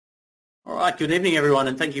All right, good evening, everyone,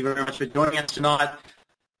 and thank you very much for joining us tonight.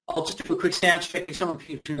 I'll just do a quick sound check. If someone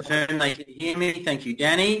can confirm they can hear me. Thank you,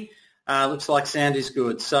 Danny. Looks like sound is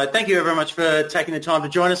good. So thank you very much for taking the time to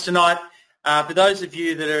join us tonight. For those of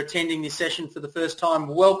you that are attending this session for the first time,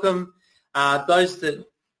 welcome. Those that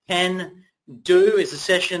can do is a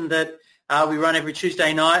session that we run every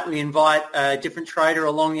Tuesday night. We invite a different trader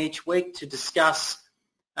along each week to discuss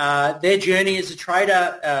their journey as a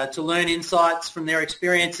trader, to learn insights from their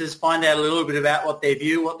experiences, find out a little bit about what they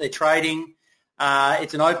view, what they're trading.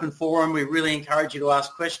 It's an open forum. We really encourage you to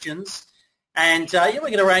ask questions. And we're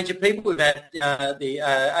going to arrange of people. We've had the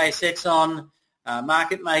ASX on,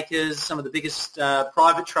 market makers, some of the biggest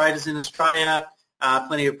private traders in Australia,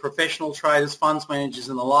 plenty of professional traders, funds managers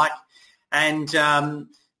and the like. And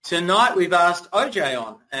tonight we've asked OJ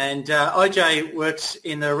on. And OJ works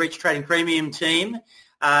in the Reach Trading Premium team.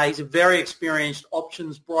 He's a very experienced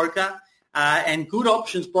options broker, and good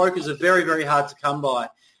options brokers are very, very hard to come by.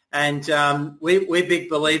 And we're big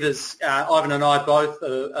believers, Ivan and I both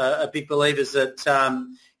are big believers that,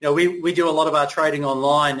 we do a lot of our trading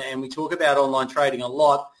online, and we talk about online trading a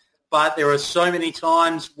lot, but there are so many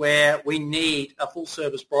times where we need a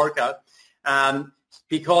full-service broker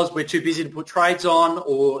because we're too busy to put trades on,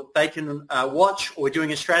 or they can watch, or we're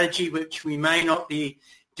doing a strategy which we may not be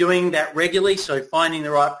doing that regularly, so finding the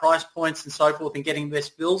right price points and so forth and getting the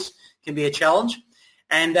best bills can be a challenge.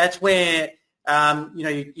 And that's where,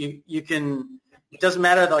 you can, it doesn't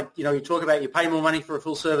matter, you talk about you pay more money for a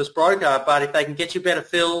full-service broker, but if they can get you better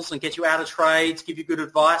fills and get you out of trades, give you good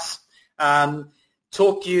advice,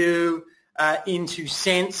 talk you into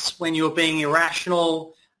sense when you're being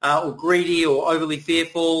irrational or greedy or overly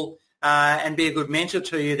fearful, and be a good mentor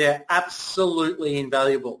to you, they're absolutely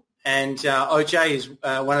invaluable. And OJ is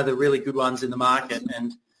one of the really good ones in the market.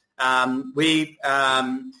 And we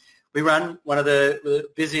run one of the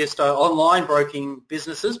busiest online broking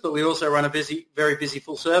businesses, but we also run a very busy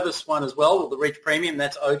full-service one as well, the Reach Premium.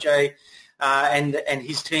 That's OJ and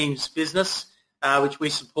his team's business, which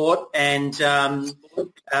we support, and and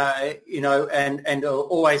are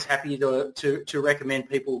always happy to recommend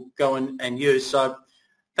people go and use. So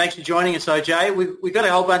thanks for joining us, OJ. We've got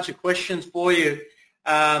a whole bunch of questions for you.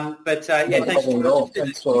 Thanks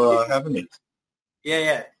for having me.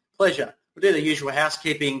 Yeah, pleasure. We'll do the usual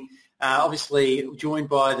housekeeping. Obviously, joined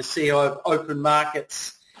by the CEO of Open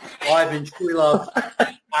Markets, Ivan Truelove.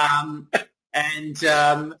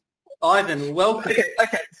 Ivan, welcome.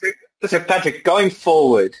 Okay. So Patrick, going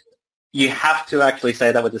forward, you have to actually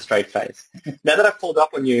say that with a straight face. Now that I've pulled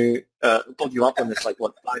you up on this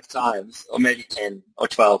 5 times, or maybe 10 or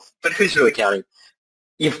 12, but who's really counting?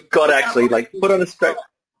 You've got to actually put on a straight.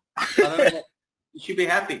 You should be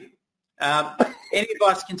happy. Any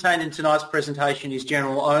advice contained in tonight's presentation is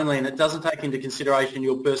general only, and it doesn't take into consideration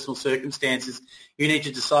your personal circumstances. You need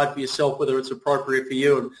to decide for yourself whether it's appropriate for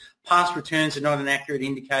you. And past returns are not an accurate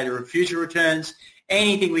indicator of future returns.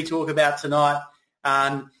 Anything we talk about tonight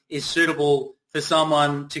is suitable for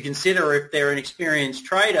someone to consider if they're an experienced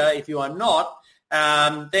trader. If you are not,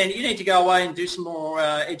 then you need to go away and do some more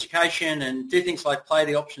education and do things like play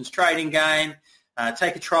the options trading game,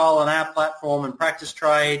 take a trial on our platform and practice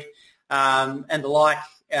trade, and the like.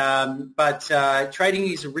 But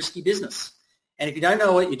trading is a risky business. And if you don't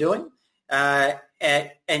know what you're doing and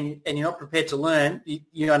you're not prepared to learn,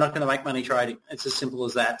 you are not going to make money trading. It's as simple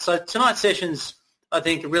as that. So tonight's session's, I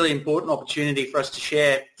think, a really important opportunity for us to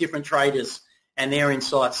share different traders and their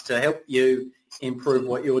insights to help you improve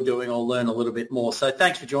what you're doing or learn a little bit more. So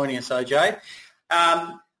thanks for joining us, OJ.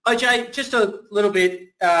 OJ, just a little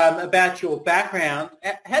bit about your background.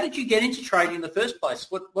 How did you get into trading in the first place?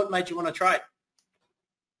 What made you want to trade?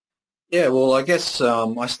 Yeah, well, I guess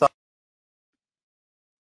I started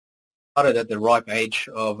at the ripe age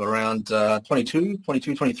of around 22,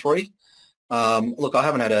 23. Look, I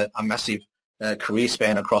haven't had a massive career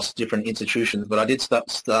span across different institutions, but I did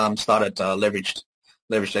start at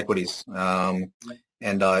leveraged equities,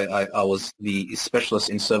 and I was the specialist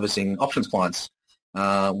in servicing options clients,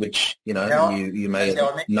 which you may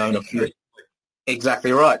have known a few.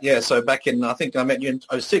 Exactly right. Yeah. So back in, I think I met you in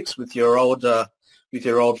 2006 with your old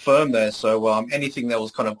firm there. So anything that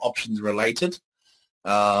was kind of options related,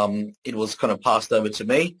 it was kind of passed over to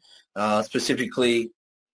me. Specifically,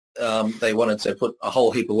 they wanted to put a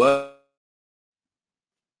whole heap of work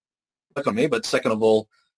on me, but second of all,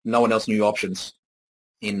 no one else knew options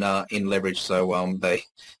in leverage, so they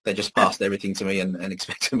just passed everything to me and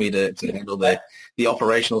expected me to handle the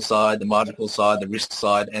operational side, the marginal side, the risk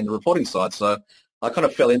side, and the reporting side. So I kind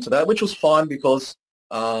of fell into that, which was fine because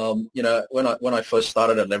when I first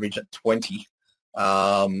started at leverage at 20,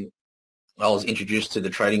 I I was introduced to the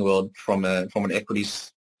trading world from an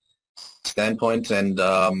equities standpoint, and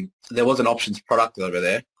there was an options product over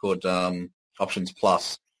there called Options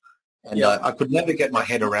Plus, and Yep. I could never get my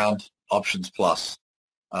head around Options Plus.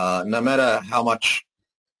 No matter how much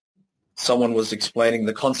someone was explaining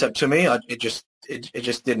the concept to me, it just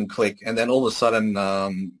didn't click. And then all of a sudden, a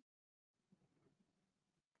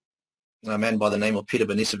man by the name of Peter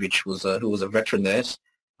Benisovic who was a veteran there,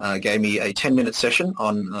 gave me a 10-minute session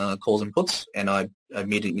on calls and puts, and I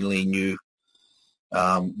immediately knew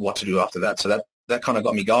what to do after that. So that kind of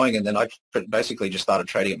got me going, and then I basically just started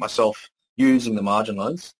trading it myself using the margin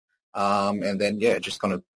loans, and then it just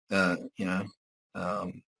kind of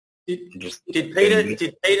Did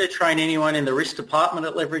Peter train anyone in the risk department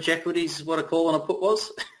at Leverage Equities? What a call on a put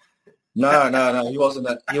was? No. He wasn't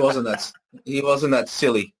that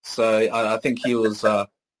silly. So I think he was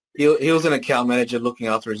an account manager looking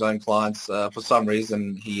after his own clients. For some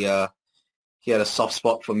reason, he had a soft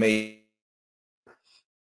spot for me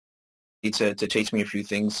to teach me a few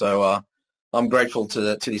things. So I'm grateful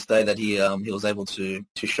to this day that he was able to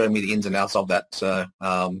show me the ins and outs of that. So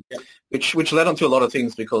which led on to a lot of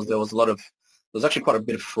things, because there was actually quite a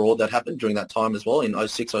bit of fraud that happened during that time as well in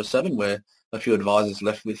 06, 07, where a few advisors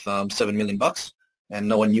left with $7 million and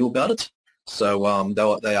no one knew about it. So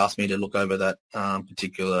they asked me to look over that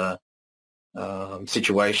particular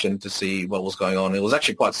situation to see what was going on. It was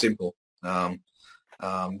actually quite simple that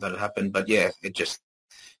it happened, but it just,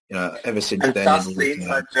 ever since and then. That's the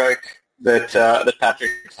inside joke that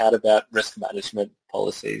Patrick had about risk management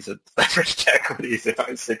policies at Leverage Equities in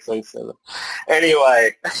 06, 07.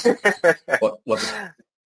 Anyway. What?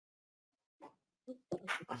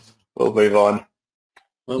 We'll move on.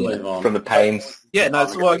 Move on from the pains. Yeah, no.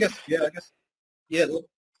 So, well, I guess. Look,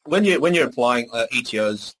 when you're applying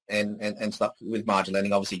ETOs and stuff with margin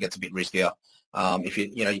lending, obviously it gets a bit riskier. If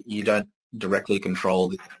you don't directly control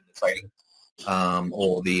the trading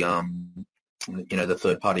or the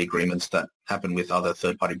third-party agreements that happen with other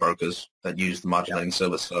third-party brokers that use the margin lending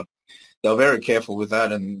service. So they were very careful with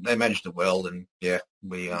that, and they managed it well. And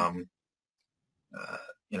we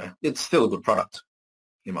it's still a good product,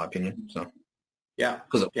 in my opinion. So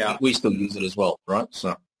because we still use it as well, right?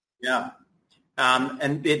 So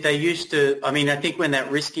and they used to. I mean, I think when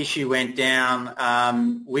that risk issue went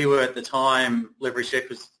down, we were at the time Leverage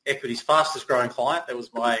Equities' fastest growing client. That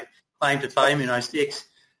was my claim to fame in 06.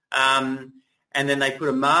 And then they put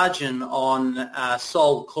a margin on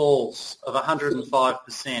sold calls of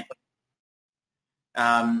 105%.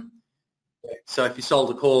 So if you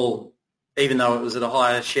sold a call, even though it was at a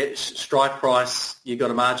higher strike price, you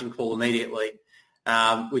got a margin call immediately,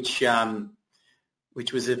 which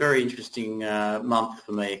was a very interesting month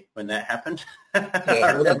for me when that happened.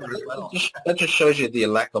 That just shows you the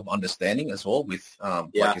lack of understanding as well with,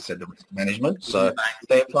 like you said, the risk management. So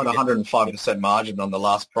they applied 105% margin on the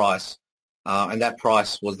last price. And that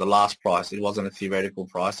price was the last price. It wasn't a theoretical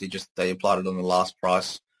price. They applied it on the last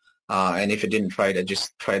price. And if it didn't trade, it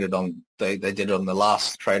just traded on. They did it on the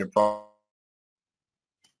last traded price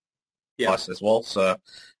as well. So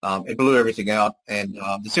it blew everything out. And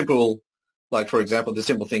for example, the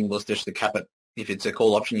simple thing was just to cap it. If it's a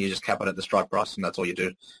call option, you just cap it at the strike price, and that's all you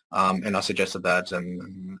do. And I suggested that,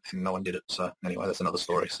 and no one did it. So anyway, that's another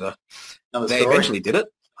story. So eventually did it.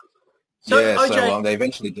 So, OJ, they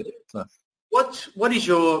eventually did it. So. What is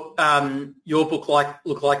your book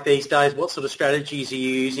look like these days? What sort of strategies are you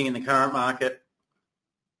using in the current market?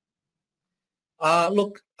 I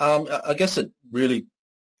guess it really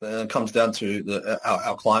comes down to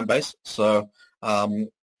our client base. So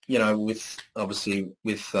with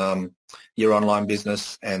your online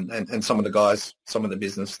business and some of the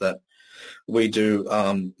business that we do,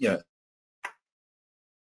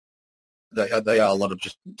 they are a lot of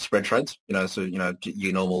just spread trades, so,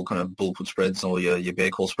 your normal kind of bull put spreads or your bear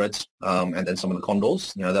call spreads, and then some of the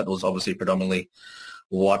condors, that was obviously predominantly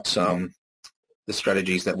what the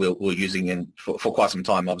strategies that we're using for quite some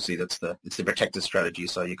time. Obviously, it's the protected strategy,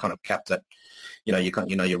 so you kind of cap that,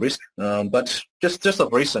 your risk. But just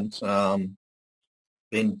of recent,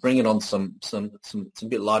 been bringing on some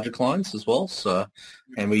bit larger clients as well. So,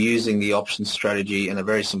 and we're using the options strategy in a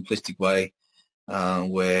very simplistic way,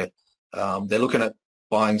 where they're looking at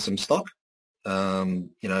buying some stock,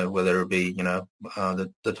 whether it be,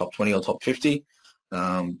 the top 20 or top 50.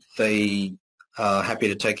 They are happy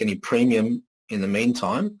to take any premium in the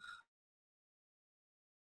meantime,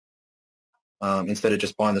 instead of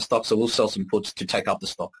just buying the stock. So we'll sell some puts to take up the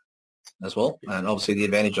stock as well. And obviously the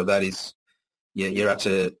advantage of that is you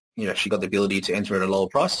actually got the ability to enter at a lower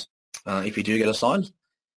price. If you do get assigned,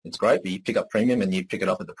 it's great, but you pick up premium and you pick it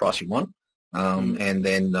up at the price you want. and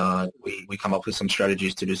then we come up with some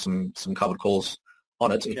strategies to do some covered calls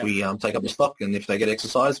on it. If we take up the stock, and if they get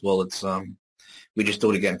exercised, well, it's we just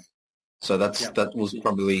do it again. So that was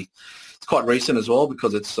probably, it's quite recent as well,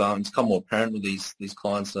 because it's come more apparent with these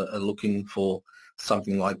clients are looking for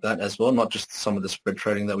something like that as well, not just some of the spread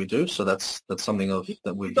trading that we do. So that's something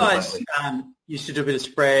that we've done lately. Used to do a bit of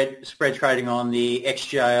spread trading on the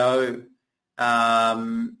XGIO.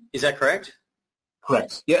 Is that correct?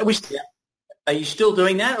 Correct. Yeah, Are you still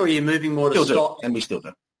doing that, or are you moving more to stock? And we still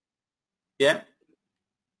do. Yeah.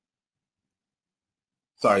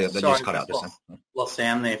 Sorry, that just cut out just then. Lost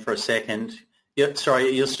sound there for a second. Yep.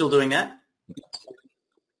 Sorry, you're still doing that?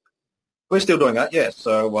 We're still doing that, yeah.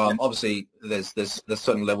 So obviously, there's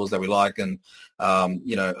certain levels that we like, and I'm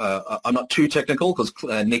not too technical because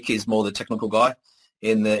Nick is more the technical guy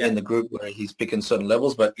in the group, where he's picking certain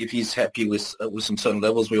levels. But if he's happy with some certain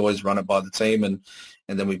levels, we always run it by the team, and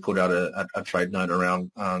then we put out a trade note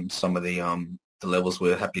around some of the levels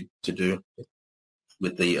we're happy to do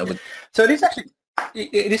with the. So it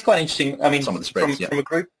is quite interesting. I mean, some of the spreads, from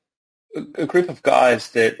a group of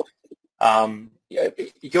guys that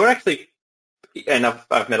you're actually. And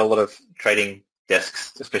I've met a lot of trading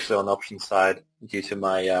desks, especially on the options side, due to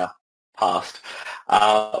my past.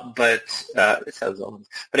 But it sounds old.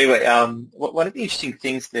 But anyway, one of the interesting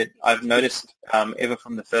things that I've noticed ever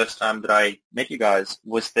from the first time that I met you guys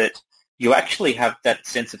was that you actually have that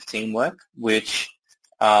sense of teamwork, which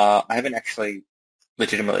I haven't actually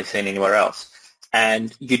legitimately seen anywhere else.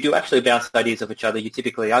 And you do actually bounce ideas off each other. You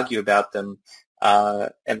typically argue about them.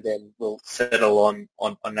 And then we'll settle on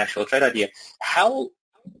an actual trade idea. How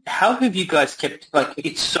have you guys kept, like,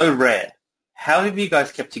 it's so rare. How have you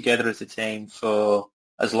guys kept together as a team for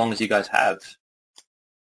as long as you guys have?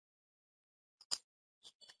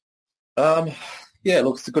 Yeah,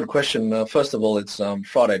 look, it's a good question. First of all, it's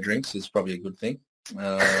Friday drinks is probably a good thing.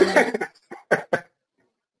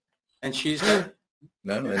 And Tuesday?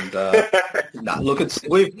 No, and look, it's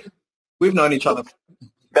we've known each other.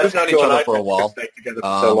 We've known each other for a while.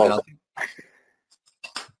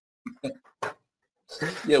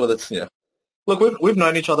 Yeah, well, that's Look, we've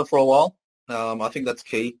known each other for a while. I think that's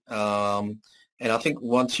key. And I think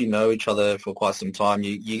once you know each other for quite some time,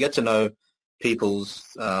 you get to know people's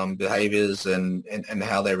behaviours and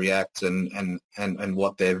how they react and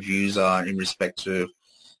what their views are in respect to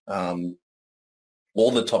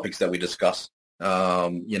all the topics that we discuss. We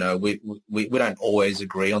don't always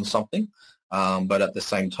agree on something. But at the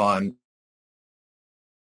same time,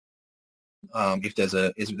 if there's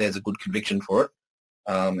a good conviction for it,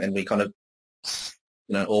 and we kind of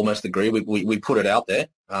almost agree, we put it out there,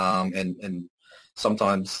 and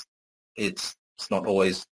sometimes it's not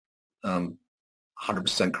always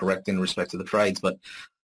 100% correct in respect to the trades, but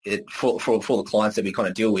for the clients that we kind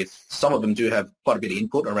of deal with, some of them do have quite a bit of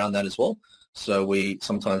input around that as well. So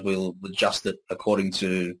we'll adjust it according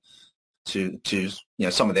to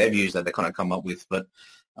some of their views that they kind of come up with. But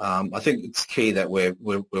I think it's key that we're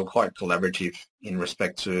quite collaborative in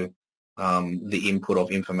respect to the input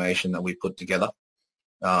of information that we put together.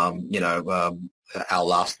 Our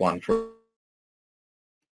last one, for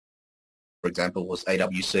example, was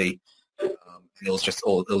AWC, and it was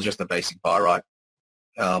just a basic buy, right?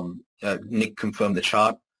 Nick confirmed the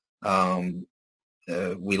chart.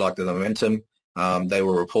 We liked the momentum. They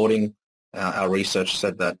were reporting. Our research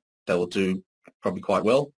said that they will do probably quite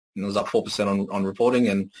well. And it was up 4% on reporting,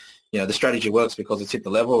 and the strategy works because it's hit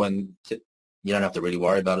the level, and you don't have to really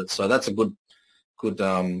worry about it. So that's a good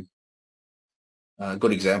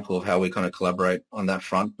example of how we kind of collaborate on that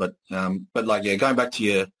front. But going back to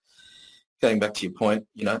your point,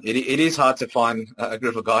 it is hard to find a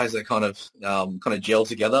group of guys that kind of gel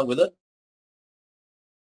together with it.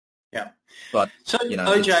 Yeah. But so,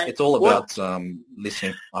 OJ, it's all about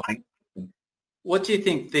listening, I think. What do you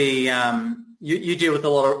think you deal with a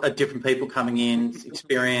lot of different people coming in,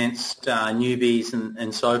 experienced newbies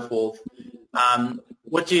and so forth.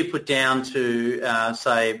 What do you put down to,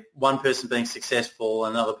 say, one person being successful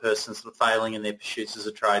and another person sort of failing in their pursuits as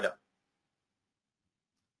a trader?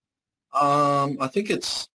 I think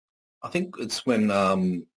it's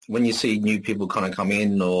when you see new people kind of come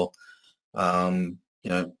in, or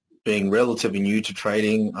being relatively new to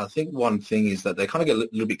trading. I think one thing is that they kind of get a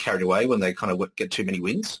little bit carried away when they kind of get too many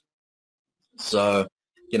wins. So,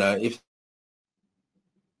 if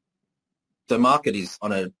the market is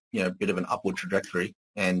on a bit of an upward trajectory,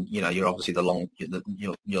 and you're obviously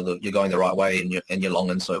you're going the right way, and you're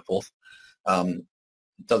long and so forth. It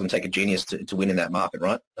doesn't take a genius to win in that market,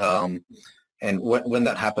 right? And when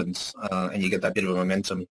that happens, and you get that bit of a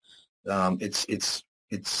momentum, it's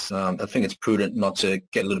I think it's prudent not to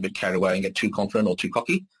get a little bit carried away and get too confident or too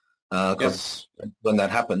cocky, because when that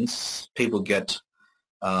happens, people get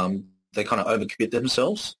they kind of overcommit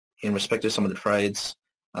themselves in respect to some of the trades.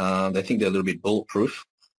 They think they're a little bit bulletproof,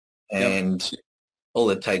 and all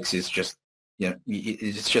it takes is just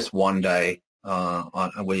it's just one day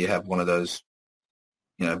where you have one of those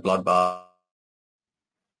bloodbaths,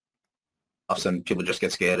 and people just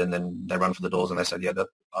get scared and then they run for the doors and they say,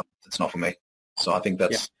 that's not for me. So I think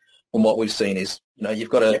that's from what we've seen is, you've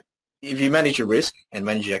got to, if you manage your risk and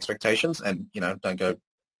manage your expectations and, don't go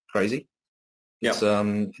crazy, it's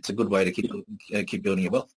a good way to keep building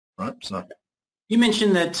your wealth, right? So you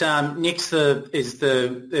mentioned that Nick's is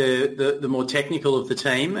the more technical of the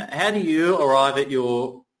team. How do you arrive at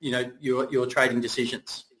your trading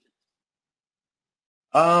decisions?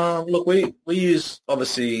 Look, we use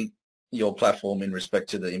obviously your platform in respect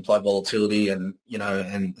to the implied volatility and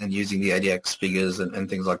and using the ADX figures and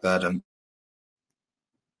things like that, and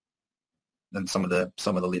some of the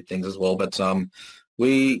lit things as well. But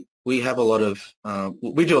we have a lot of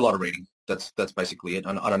we do a lot of reading. That's basically it.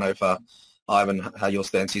 And I don't know if Ivan, how your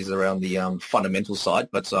stance is around the fundamental side,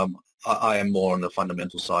 but I am more on the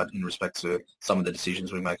fundamental side in respect to some of the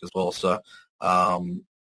decisions we make as well. So, but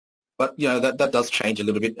that does change a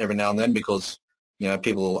little bit every now and then, because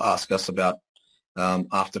people ask us about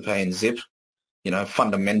Afterpay and Zip.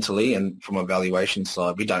 Fundamentally and from a valuation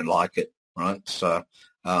side, we don't like it, right? So,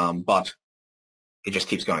 but it just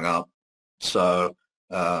keeps going up. So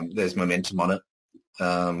there's momentum on it.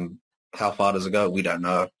 How far does it go? We don't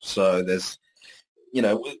know. So there's,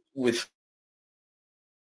 with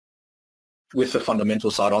the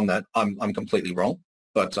fundamental side on that, I'm completely wrong.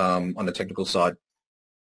 But on the technical side,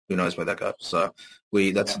 who knows where that goes? So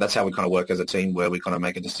that's how we kind of work as a team, where we kind of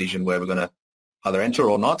make a decision where we're going to either enter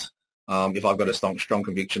or not. If I've got a strong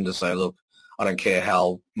conviction to say, look, I don't care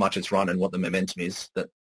how much it's run and what the momentum is, that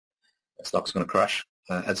stock's going to crash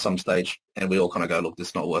at some stage, and we all kind of go, look, this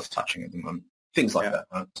is not worth touching at the moment. Things like that.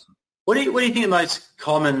 Right? What do you think the most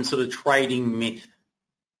common sort of trading myth,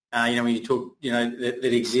 when you talk, that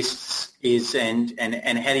exists is, and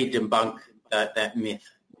how do you debunk that myth?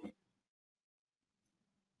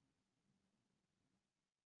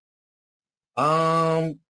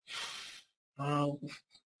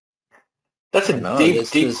 That's a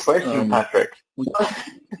deep question, Patrick.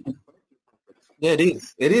 Yeah, it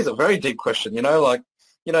is. It is a very deep question.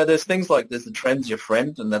 There's things like there's the trend's your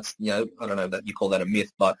friend, and that's I don't know that you call that a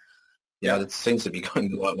myth, but it seems to be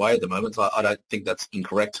going the right way at the moment. So I don't think that's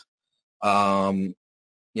incorrect. Myths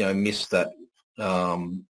that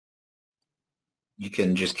you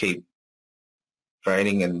can just keep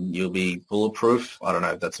trading and you'll be bulletproof. I don't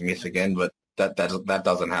know if that's a myth again, but that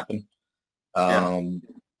doesn't happen. I don't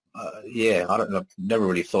know. I've never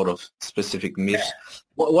really thought of specific myths.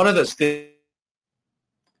 One of those things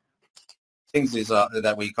is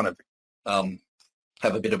that we kind of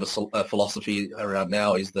have a bit of a philosophy around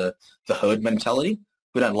now is the herd mentality.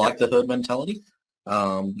 We don't like the herd mentality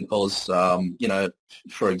because,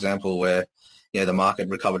 for example, where the market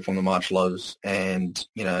recovered from the March lows, and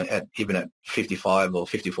even at 55 or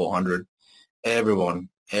 5400, everyone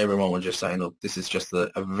was just saying, look, this is just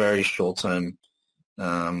a very short-term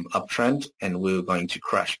uptrend, and we were going to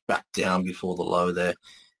crash back down before the low there.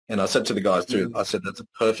 And I said to the guys too, I said that's a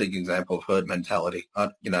perfect example of herd mentality.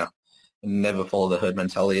 Never follow the herd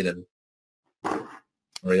mentality. Then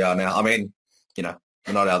we are now. I mean,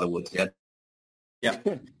 we're not out of the woods yet. Yeah.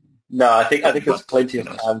 No, I think there's plenty of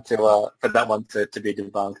time for that one to be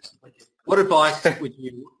debunked. What advice would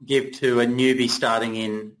you give to a newbie starting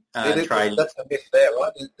in trading? That's a myth there,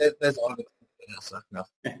 right? There's one of the no.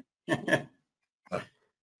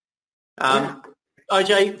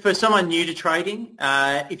 OJ, for someone new to trading,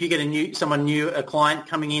 if you get a client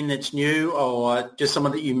coming in that's new, or just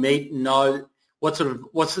someone that you meet and know, what's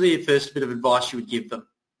the first bit of advice you would give them?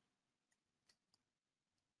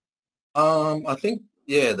 I think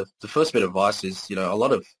the first bit of advice is a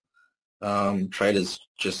lot of traders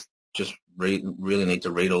just really need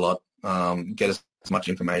to read a lot, get as much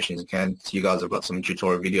information as you can. So you guys have got some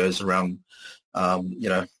tutorial videos around. So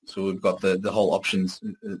we've got the whole options,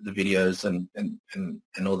 the videos, and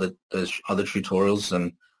all those other tutorials.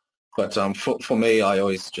 But for me, I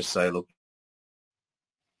always just say, look,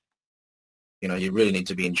 you really need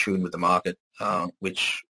to be in tune with the market,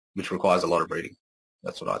 which requires a lot of reading.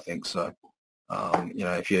 That's what I think. So,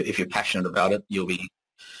 if you're passionate about it, you'll be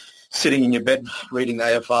sitting in your bed reading the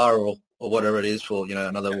AFR or whatever it is for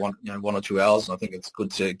another 1 or 2 hours. I think it's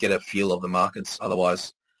good to get a feel of the markets.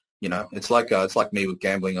 Otherwise, it's like me with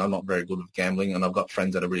gambling. I'm not very good with gambling, and I've got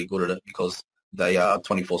friends that are really good at it because they are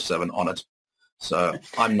 24/7 on it. So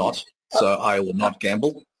I'm not. So I will not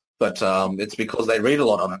gamble. But it's because they read a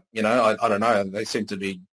lot on it. I don't know. They seem to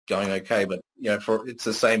be going okay. But it's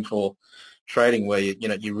the same for trading, where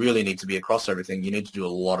you really need to be across everything. You need to do a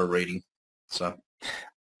lot of reading. So,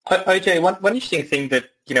 OJ, one interesting thing that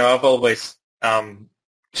I've always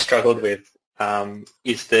struggled with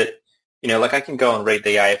is that like I can go and read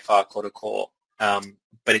the AFR quarter call,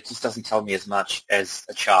 but it just doesn't tell me as much as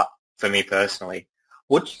a chart for me personally.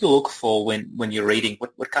 What do you look for when you're reading?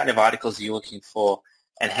 What kind of articles are you looking for,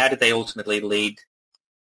 and how did they ultimately lead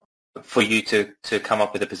for you to come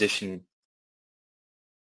up with a position?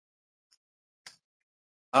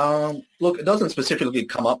 Look, it doesn't specifically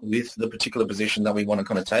come up with the particular position that we want to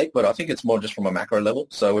kind of take, but I think it's more just from a macro level.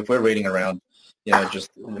 So if we're reading around,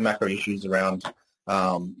 just the macro issues around,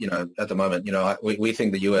 at the moment, we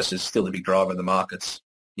think the US is still the big driver of the markets.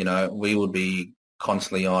 We would be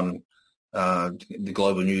constantly on the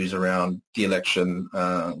global news around the election,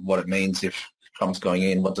 what it means if Trump's going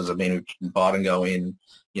in, what does it mean if Biden go in,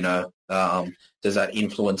 does that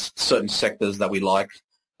influence certain sectors that we like?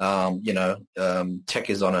 Tech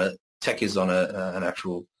is on an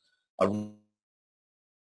actual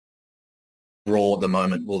raw at the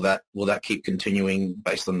moment. Will that keep continuing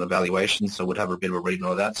based on the valuation? So we'd have a bit of a read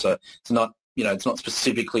on that. So it's not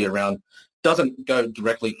specifically around, doesn't go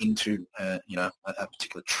directly into a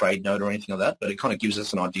particular trade note or anything like that, but it kind of gives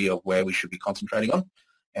us an idea of where we should be concentrating on,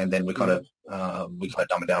 and then we kind of dumb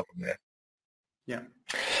it down from there. Yeah.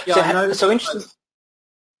 So interesting.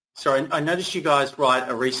 Sorry, I noticed you guys write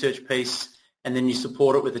a research piece and then you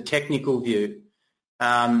support it with a technical view,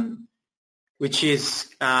 which is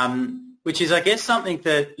I guess something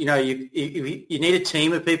that you need a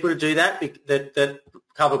team of people to do that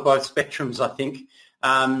cover both spectrums, I think,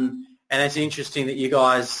 and it's interesting that you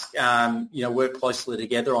guys work closely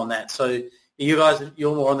together on that. So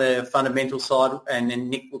you're more on the fundamental side, and then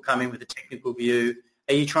Nick will come in with a technical view.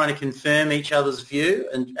 Are you trying to confirm each other's view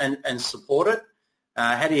and support it?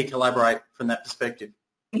 How do you collaborate from that perspective?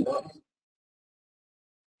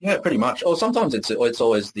 Yeah, pretty much. Or sometimes it's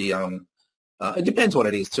always the it depends what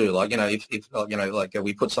it is too. Like if like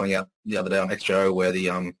we put something out the other day on XJO where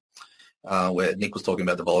the where Nick was talking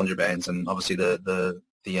about the Bollinger Bands, and obviously the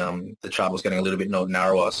chart was getting a little bit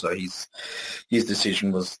narrower, so his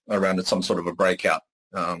decision was around some sort of a breakout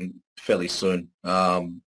fairly soon.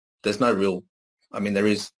 There's no real, there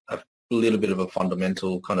is a little bit of a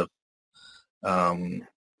fundamental kind of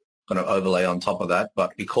overlay on top of that,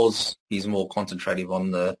 but because he's more concentrative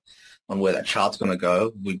on where that chart's going to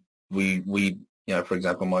go, we for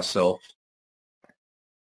example, myself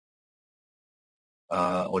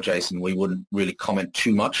or Jason, we wouldn't really comment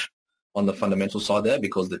too much on the fundamental side there,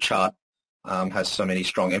 because the chart has so many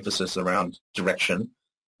strong emphasis around direction.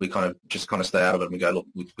 We kind of stay out of it, and we go, look,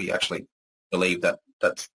 we actually believe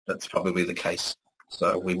that's probably the case,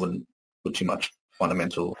 so we wouldn't put too much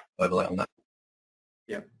fundamental overlay on that.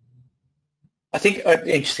 Yeah. I think,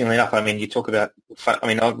 interestingly enough, you talk about,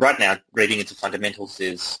 right now, reading into fundamentals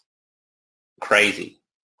is crazy,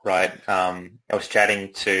 right? I was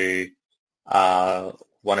chatting to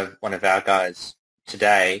one of our guys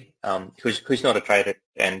today, who's not a trader,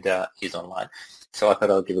 and he's online. So I thought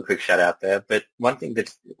I'll give a quick shout out there. But one of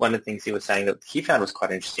the things he was saying that he found was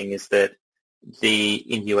quite interesting is that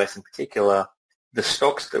in US in particular, the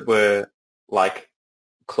stocks that were like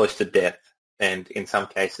close to death, and in some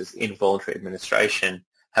cases involuntary administration,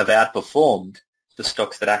 have outperformed the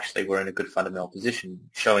stocks that actually were in a good fundamental position,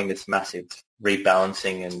 showing this massive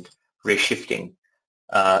rebalancing and reshifting,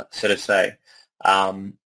 so to say.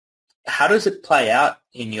 How does it play out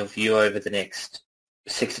in your view over the next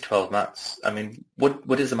 6 to 12 months? What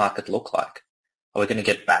does the market look like? Are we going to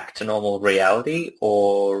get back to normal reality,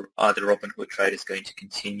 or are the Robinhood traders going to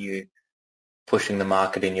continue pushing the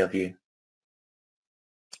market in your view?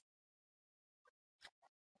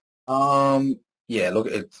 Yeah, look,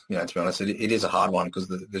 to be honest, it is a hard one, because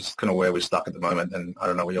this is kind of where we're stuck at the moment, and I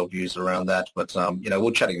don't know what your views are around that, but,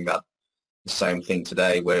 we're chatting about the same thing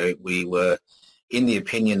today, where we were in the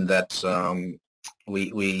opinion that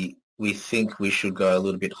we think we should go a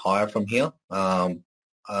little bit higher from here.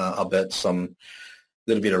 I bet some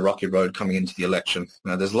little bit of rocky road coming into the election.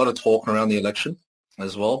 Now, there's a lot of talk around the election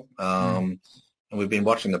as well, and we've been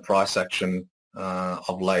watching the price action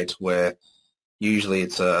of late, where usually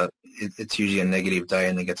it's usually a negative day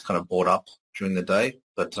and it gets kind of bought up during the day.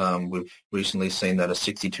 But we've recently seen that a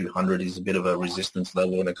 6,200 is a bit of a resistance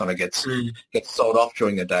level, and it kind of gets sold off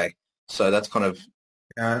during the day. So that's kind of,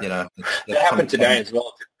 that happened today as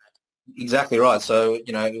well. Exactly right. So,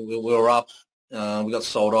 we were up, we got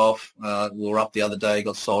sold off. We were up the other day,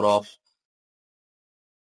 got sold off.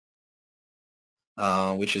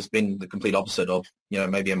 which has been the complete opposite of,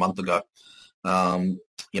 maybe a month ago.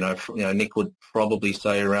 Nick would probably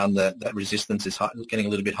say around that resistance is getting a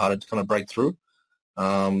little bit harder to kind of break through.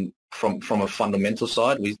 From a fundamental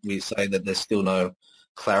side, we say that there's still no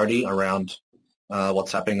clarity around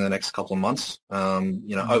what's happening in the next couple of months.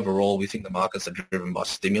 Overall, we think the markets are driven by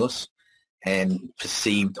stimulus and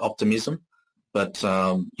perceived optimism, but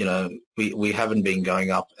we haven't been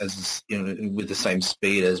going up as with the same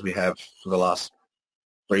speed as we have for the last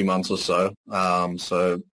 3 months or so.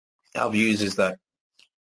 So our views is that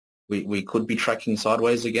we could be tracking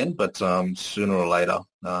sideways again, but sooner or later,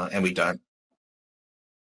 and we don't.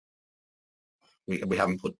 We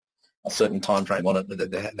haven't put a certain time frame on it,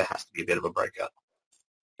 but there has to be a bit of a breakout.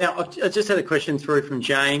 Now, I just had a question through from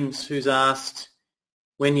James, who's asked,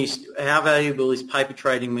 how valuable is paper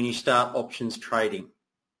trading when you start options trading?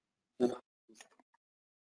 I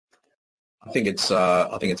think it's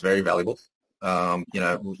very valuable.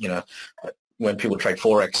 When people trade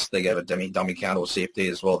forex, they get a dummy count or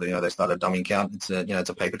CFD as well. They start a dummy count. It's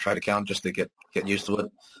a paper trade account just to get used to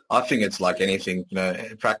it. I think it's like anything.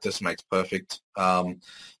 Practice makes perfect.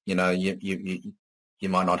 You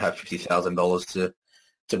might not have $50,000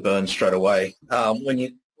 to burn straight away.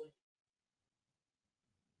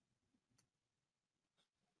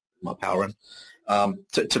 My power in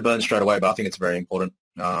to burn straight away, but I think it's very important.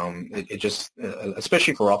 It just,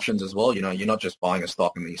 especially for options as well. You're not just buying a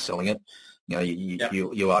stock and then you're selling it.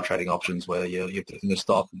 You are trading options where you're picking the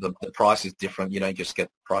stock. The price is different. You don't just get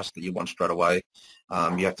the price that you want straight away.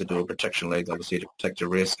 You have to do a protection leg, obviously, to protect your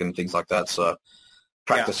risk and things like that. So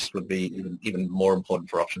practice would be even more important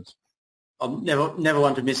for options. I'm never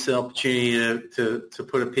want to miss the opportunity to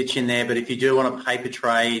put a pitch in there, but if you do want a paper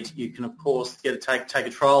trade, you can, of course, take a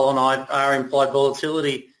trial on our implied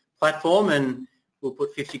volatility platform, and we'll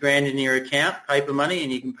put 50 grand in your account, paper money,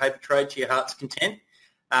 and you can paper trade to your heart's content.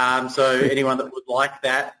 So anyone that would like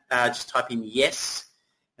that, just type in yes,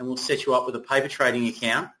 and we'll set you up with a paper trading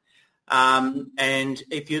account. And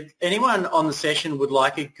if anyone on the session would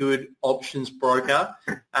like a good options broker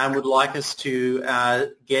and would like us to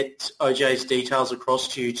get OJ's details across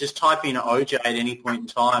to you, just type in OJ at any point in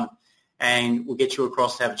time, and we'll get you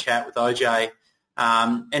across to have a chat with OJ.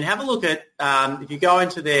 And have a look at, if you go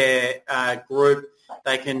into their group,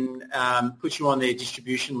 they can put you on their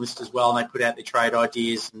distribution list as well, and they put out their trade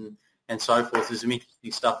ideas and so forth. There's some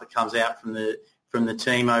interesting stuff that comes out from the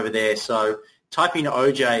team over there. So type in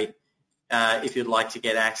OJ if you'd like to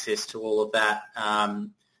get access to all of that.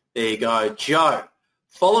 There you go. Joe,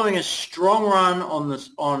 following a strong run on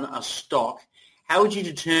a stock, how would you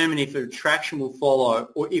determine if a traction will follow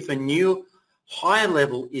or if a new higher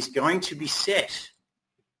level is going to be set?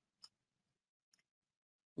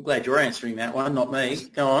 I'm glad you're answering that one, not me.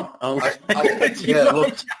 Go on. I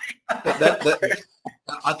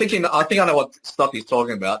think I know what stock he's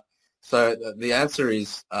talking about. So the answer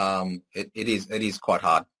is it is quite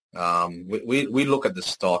hard. We look at the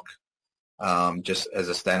stock just as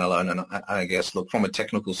a standalone, and I guess look from a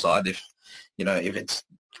technical side. If it's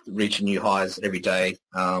reaching new highs every day,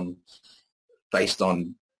 based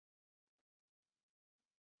on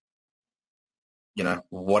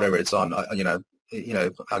whatever it's on, again,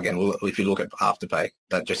 if you look at Afterpay,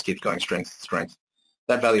 that just keeps going strength to strength.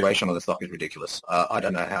 That valuation on the stock is ridiculous. I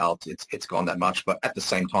don't know how it's gone that much, but at the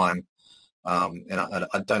same time, and I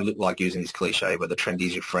don't like using this cliche, but the trend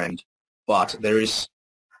is your friend. But there is,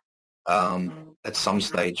 at some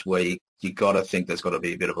stage where you got to think there's got to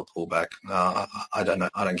be a bit of a pullback. I don't know.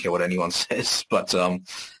 I don't care what anyone says, but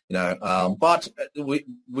but we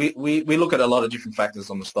look at a lot of different factors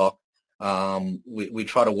on the stock. We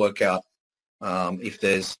try to work out if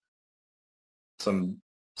there's some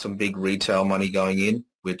big retail money going in,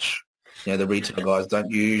 which the retail guys don't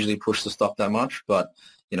usually push the stock that much, but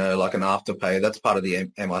like an Afterpay, that's part of the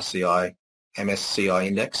MSCI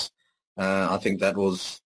index. I think that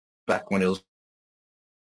was back when it was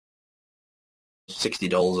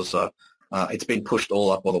 $60 or so. It's been pushed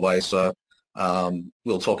all up all the way. So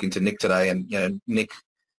we were talking to Nick today, and Nick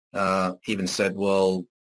even said, well,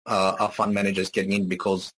 our fund managers getting in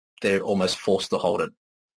because they're almost forced to hold it.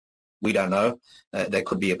 We don't know. There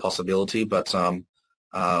could be a possibility, but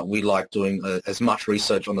we like doing as much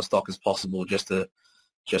research on the stock as possible just to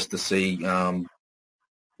see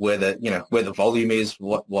where the volume is,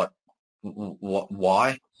 why,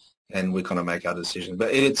 and we kind of make our decision.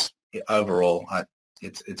 But it's overall,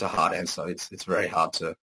 it's a hard answer. It's very hard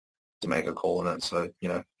to make a call on it. So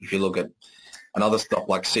if you look at another stock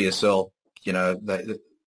like CSL,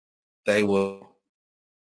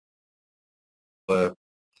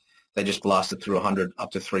 they just blasted through 100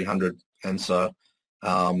 up to 300, and so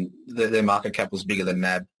their market cap was bigger than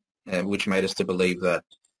NAB, which made us to believe that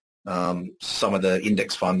some of the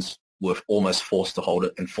index funds were almost forced to hold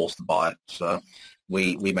it and forced to buy it. So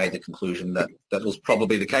we made the conclusion that that was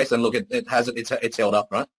probably the case. And look, it's held up,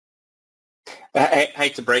 right? I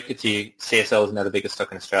hate to break it to you, CSL is now the biggest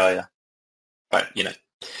stock in Australia. But,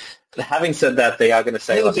 having said that, they are going to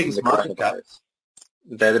save us from the coronavirus.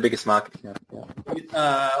 They're the biggest market cap. Yeah.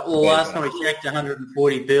 Well, last time we checked,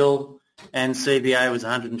 140 bill, and CBA was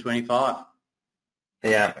 125.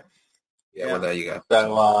 Yeah. Yeah, well, there you go.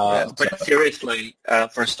 So, but seriously,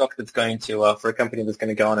 for a stock that's going to, for a company that's going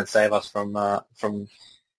to go on and save us from,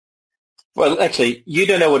 well, actually, you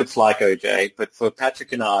don't know what it's like, OJ, but for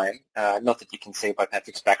Patrick and I, not that you can see by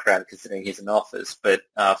Patrick's background considering he's in office, but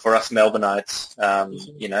for us Melbourneites,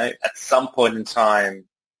 at some point in time,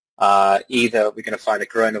 either we're going to find a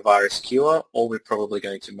coronavirus cure or we're probably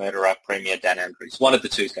going to murder our Premier, Dan Andrews. One of the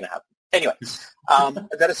two is going to happen. Anyway,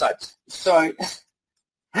 that aside, so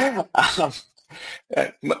I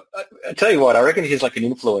tell you what, I reckon he's like an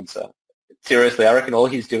influencer. Seriously, I reckon all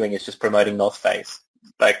he's doing is just promoting North Face.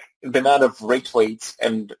 Like, the amount of retweets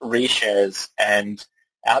and reshares and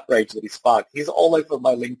outrage that he sparked, he's all over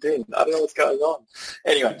my LinkedIn. I don't know what's going on.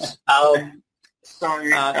 Anyway,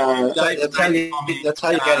 that's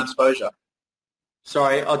how you get exposure.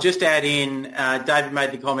 Sorry, I'll just add in, David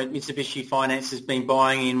made the comment, Mitsubishi Finance has been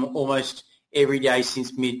buying in almost every day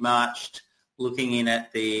since mid-March, looking in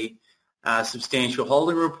at the substantial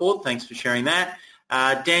holding report. Thanks for sharing that.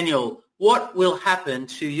 Daniel, what will happen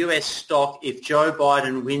to US stock if Joe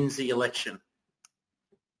Biden wins the election?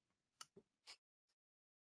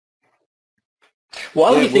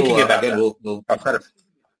 While you're thinking about that,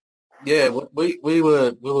 we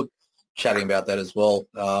were chatting about that as well.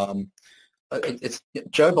 It's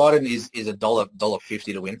Joe Biden is $1.50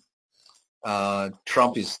 to win.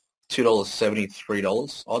 Trump is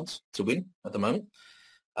 $2.73 odds to win at the moment,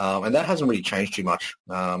 and that hasn't really changed too much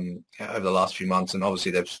over the last few months. And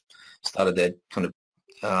obviously they've started their kind of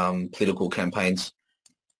political campaigns,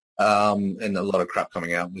 and a lot of crap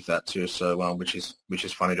coming out with that too. So which is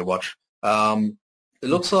funny to watch. It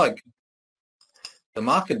looks like the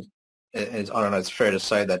market. I don't know. It's fair to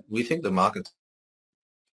say that we think the market's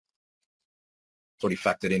already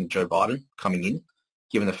factored in Joe Biden coming in,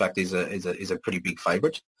 given the fact he's a pretty big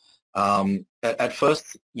favourite. At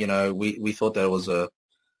first, we thought that was a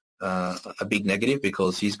big negative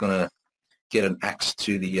because he's going to get an axe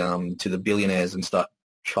to the billionaires and start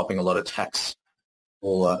chopping a lot of tax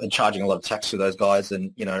or charging a lot of tax to those guys,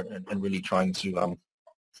 and and really trying to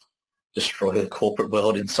destroy the corporate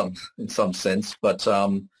world in some sense. But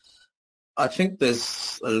I think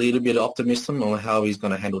there's a little bit of optimism on how he's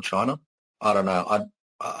going to handle China. I don't know.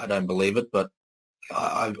 I don't believe it, but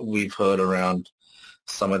we've heard around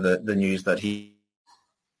some of the news that he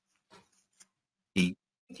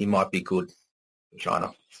might be good in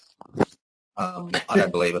China. I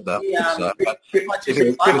don't believe it though. I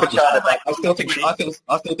still think.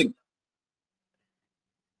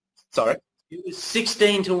 Sorry. It was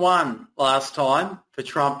 16-1 last time for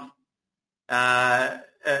Trump to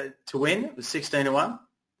win. It was 16-1.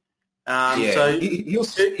 So he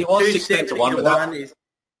was 16-1, but that is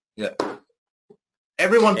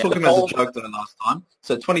Everyone took him as a joke the last time.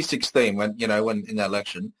 So 2016, when in the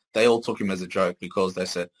election, they all took him as a joke because they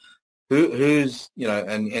said, "Who's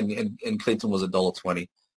and Clinton was $1.20."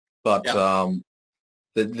 But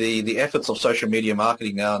the efforts of social media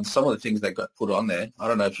marketing now and some of the things that got put on there. I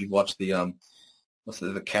don't know if you've watched the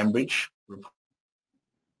Cambridge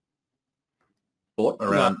report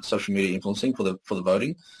around social media influencing for the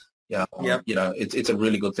voting. Yeah, it's a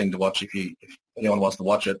really good thing to watch if anyone wants to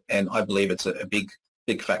watch it, and I believe it's a big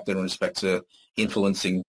factor in respect to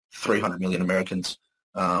influencing 300 million Americans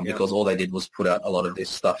because all they did was put out a lot of this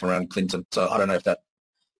stuff around Clinton. So I don't know if that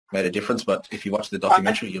made a difference, but if you watch the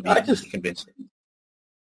documentary, you'll be convinced.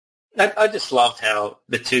 I just loved how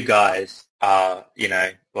the two guys are,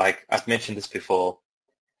 like I've mentioned this before,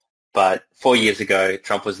 but 4 years ago,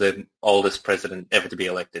 Trump was the oldest president ever to be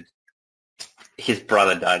elected. His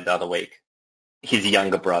brother died the other week. His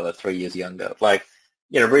younger brother, 3 years younger.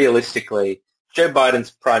 Realistically, Joe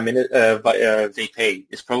Biden's VP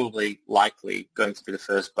is probably likely going to be the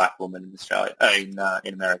first black woman in Australia,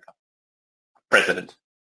 in America, president.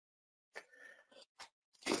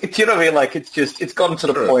 Do you know what I mean? Like, it's gotten to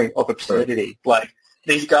the point of absurdity. Like,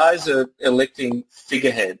 these guys are electing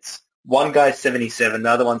figureheads. One guy's 77, the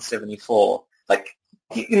other one's 74. Like,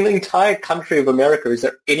 in the entire country of America, is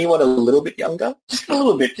there anyone a little bit younger? Just a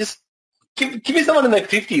little bit. Just give me someone in their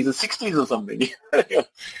 50s or 60s or something.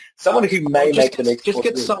 Someone who may make the next. Just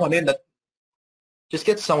get someone in that. just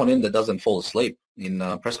get someone in that doesn't fall asleep in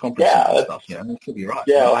press conferences and stuff. It should be right.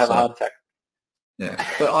 Yeah, I'll have a heart attack. Yeah,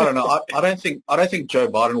 but I don't know. I don't think Joe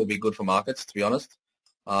Biden will be good for markets, to be honest.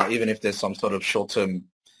 Even if there's some sort of short-term,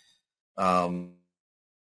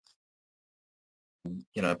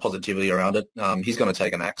 positivity around it, he's going to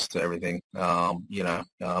take an axe to everything.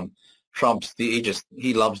 Trump's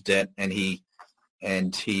he loves debt, and he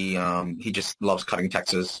just loves cutting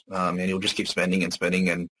taxes, and he'll just keep spending and spending,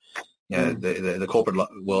 and the corporate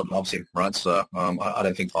world loves him, right? So I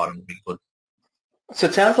don't think Biden will be good. So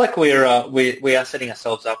it sounds like we are setting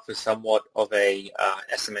ourselves up for somewhat of a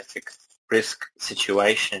asymmetric risk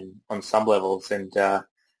situation on some levels, and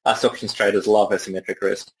us options traders love asymmetric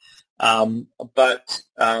risk. But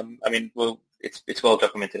it's well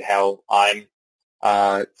documented how I'm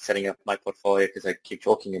setting up my portfolio because I keep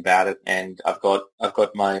talking about it, and I've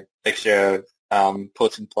got my extra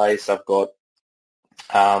puts in place. I've got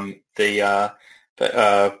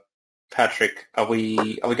Patrick, are we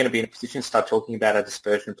going to be in a position to start talking about our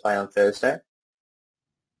dispersion play on Thursday?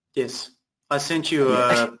 Yes, I sent you.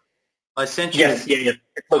 Yes, yeah.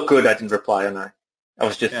 It looked good. I didn't reply, and I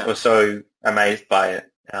was so amazed by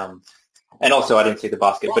it. And also, I didn't see the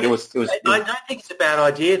basket, but it was. I don't think it's a bad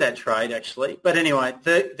idea, that trade, actually. But anyway,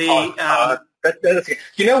 you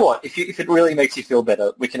know what? If it really makes you feel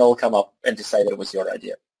better, we can all come up and just say that it was your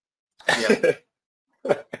idea. Yeah.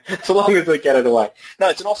 So long as we get it away. No,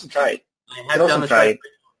 it's an awesome trade. I have done the trade.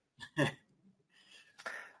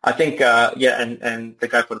 I think, and the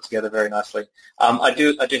guy put it together very nicely. I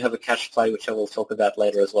do have a cash play, which I will talk about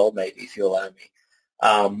later as well, maybe, if you allow me,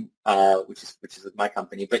 which is with my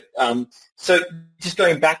company. But so just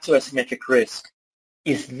going back to asymmetric risk,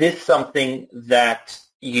 is this something that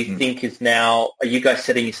you think is now, are you guys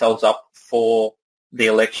setting yourselves up for the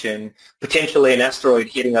election, potentially an asteroid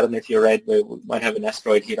hitting? I don't know if you're read, we might have an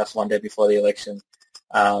asteroid hit us one day before the election,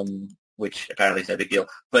 which apparently is no big deal.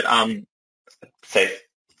 But say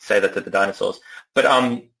that to the dinosaurs. But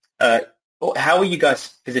how are you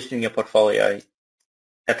guys positioning your portfolio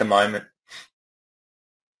at the moment?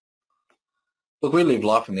 Look, we live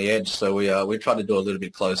life on the edge, so we try to do a little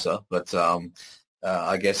bit closer. But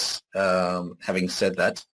I guess having said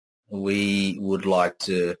that, we would like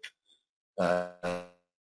to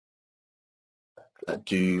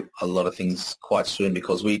do a lot of things quite soon,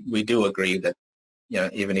 because we do agree that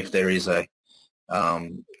even if there is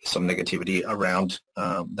some negativity around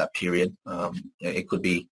that period, it could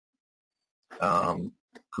be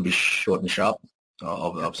short and sharp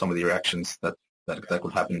of some of the reactions that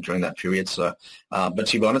could happen during that period. So, but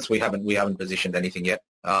to be honest, we haven't positioned anything yet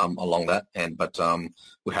along that, but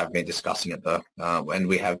we have been discussing it though, and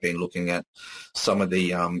we have been looking at some of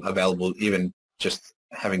the available, even just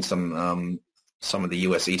having some of the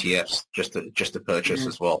US ETFs just to purchase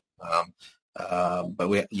as well. But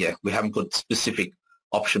we haven't put specific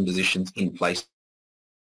option positions in place.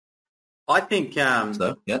 I think I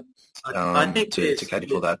think to cater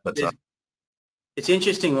for that, but it's an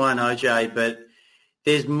interesting one, OJ. But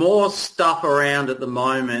there's more stuff around at the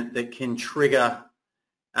moment that can trigger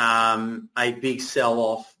a big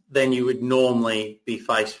sell-off than you would normally be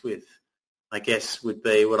faced with, I guess, would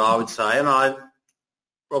be what I would say. And I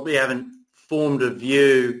probably haven't formed a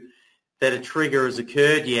view that a trigger has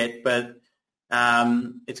occurred yet, but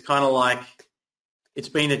it's kind of like it's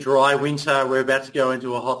been a dry winter. We're about to go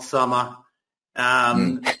into a hot summer,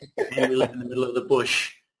 and we live in the middle of the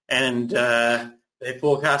bush, and they're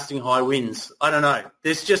forecasting high winds. I don't know.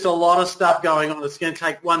 There's just a lot of stuff going on. It's going to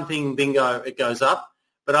take one thing, bingo, it goes up.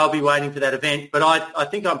 But I'll be waiting for that event. But I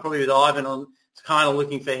think I'm probably with Ivan on kind of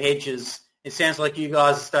looking for hedges. It sounds like you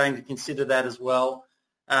guys are starting to consider that as well.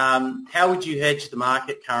 How would you hedge the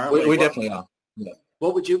market currently? We definitely are. Yeah.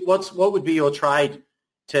 What would be your trade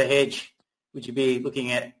to hedge? Would you be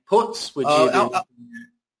looking at puts? Would you?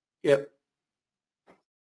 Yep.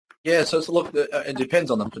 Yeah. So look, it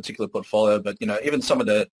depends on the particular portfolio, but even some of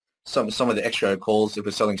the extra calls, if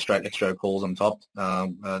we're selling straight extra calls on top,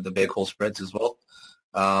 the bear call spreads as well.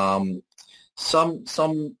 Some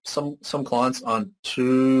clients aren't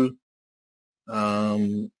too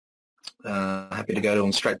happy to go to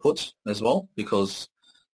on straight puts as well, because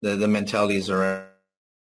the mentality is around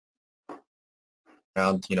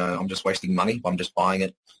I'm just wasting money if I'm just buying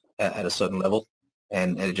it at a certain level,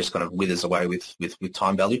 and it just kind of withers away with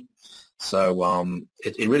time value. So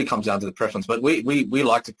it really comes down to the preference, but we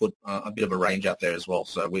like to put a bit of a range out there as well.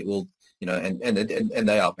 So we will and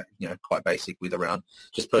they are quite basic, with around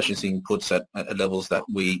just purchasing puts at levels that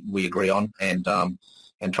we agree on, and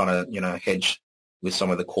trying to hedge with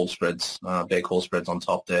some of the call spreads, bear call spreads on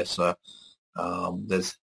top there. So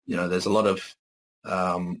there's a lot of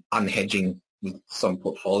unhedging some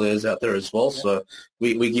portfolios out there as well. So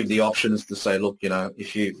we give the options to say, look,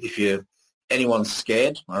 if you anyone's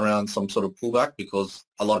scared around some sort of pullback, because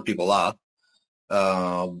a lot of people are,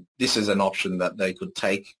 this is an option that they could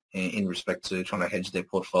take in respect to trying to hedge their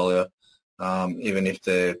portfolio. Even if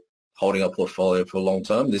they're holding a portfolio for long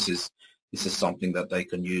term, this is something that they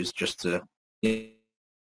can use just to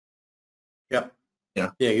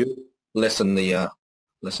lessen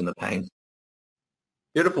the pain.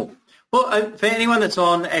 Beautiful. Well, for anyone that's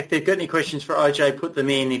on, if they've got any questions for OJ, put them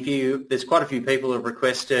in. There's quite a few people who have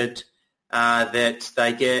requested that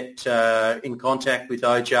they get in contact with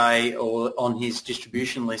OJ or on his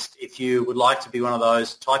distribution list. If you would like to be one of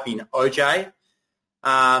those, type in OJ,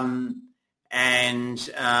 and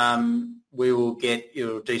we will get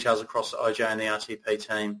your details across to OJ and the RTP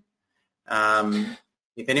team.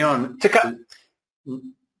 If anyone...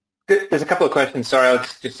 There's a couple of questions. Sorry, I'll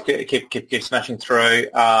just keep smashing through.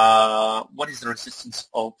 What is the resistance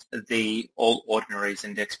of the All Ordinaries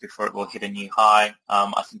Index before it will hit a new high?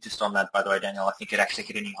 I think just on that, by the way, Daniel, I think it actually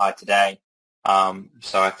hit a new high today.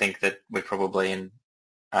 So I think that we're probably in,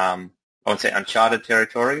 I won't say uncharted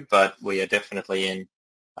territory, but we are definitely in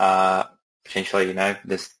potentially,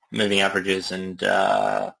 there's moving averages and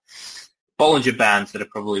Bollinger Bands that are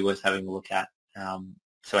probably worth having a look at.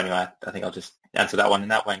 So anyway, I think I'll just answer that one in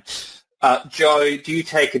that way. Joe, do you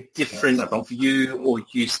take a different view or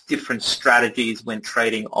use different strategies when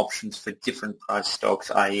trading options for different price stocks,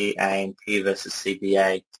 i.e. AMP versus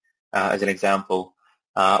CBA, as an example?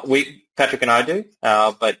 Patrick and I do,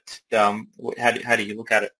 but how do you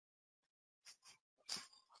look at it?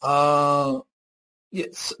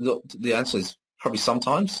 Yes, the answer is probably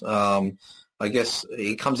sometimes. I guess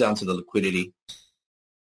it comes down to the liquidity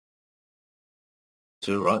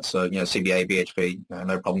too, right? So, CBA, BHP,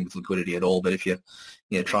 no problem with liquidity at all. But if you're,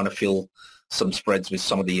 trying to fill some spreads with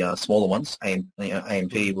some of the smaller ones, AMP,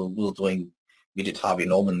 we were doing, we did Harvey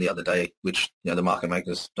Norman the other day, which, the market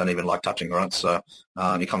makers don't even like touching, right? So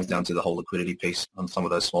it comes down to the whole liquidity piece on some of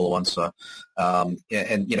those smaller ones. So,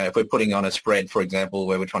 if we're putting on a spread, for example,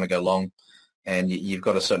 where we're trying to go long and you've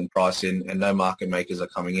got a certain price in and no market makers are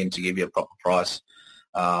coming in to give you a proper price,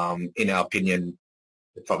 in our opinion,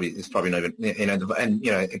 it's probably not even,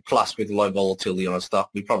 and plus with low volatility on stuff,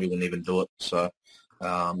 we probably wouldn't even do it. So,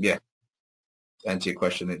 to answer your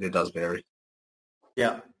question, it does vary.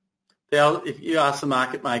 Yeah. If you ask the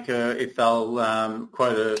market maker if they'll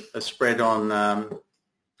quote a spread on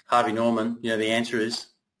Harvey Norman, the answer is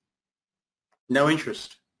no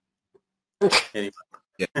interest. Anyway.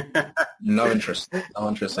 Yeah. No interest at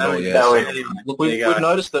all. Yeah. Look, we've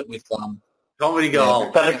noticed that with comedy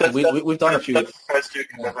gold. We've done a few. That's the first joke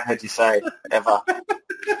I've ever heard you say ever.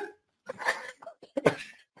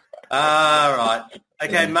 All right.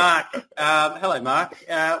 Okay, Mark. Hello, Mark.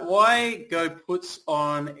 Why go puts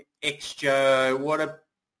on XJO?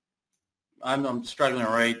 I'm struggling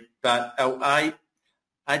to read, but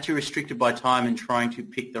aren't you restricted by time in trying to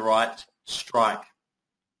pick the right strike?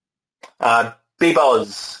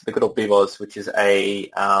 BBOS, the good old BBOS, which is a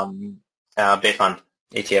bear fund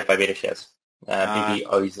ETF by BetaShares.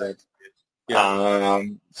 BBOZ. Yeah.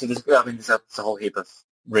 So there's a whole heap of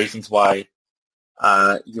reasons why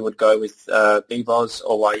you would go with BBOS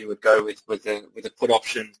or why you would go with a put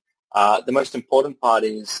option. The most important part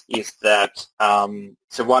is that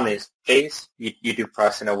so one is fees. You do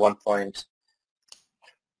price in a 1 point.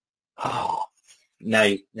 Oh,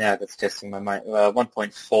 now that's testing my mind.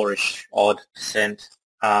 1.4ish odd percent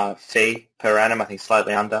fee per annum. I think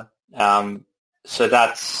slightly under. So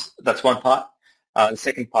that's one part. The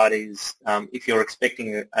second part is if you're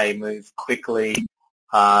expecting a move quickly,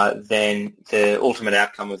 then the ultimate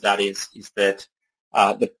outcome of that is that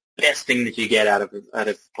the best thing that you get out of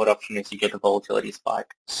put option is you get the volatility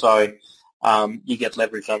spike. So you get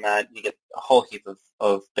leverage on that. You get a whole heap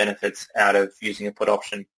of benefits out of using a put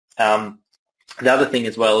option. The other thing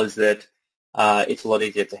as well is that it's a lot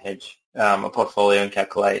easier to hedge a portfolio and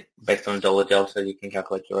calculate based on dollar delta. You can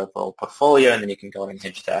calculate your overall portfolio, and then you can go in and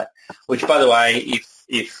hedge that. Which, by the way,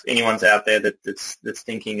 if anyone's out there that's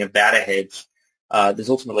thinking about a hedge, there's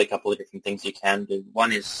ultimately a couple of different things you can do.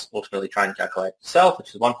 One is ultimately try and calculate yourself,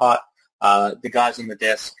 which is one part. The guys on the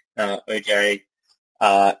desk, OJ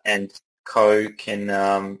and Co,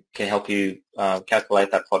 can help you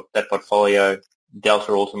calculate that portfolio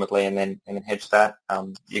delta ultimately, and then hedge that.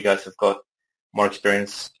 You guys have got more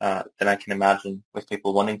experience than I can imagine with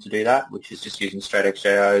people wanting to do that, which is just using straight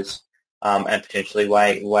XJOs and potentially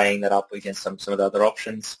weighing that up against some of the other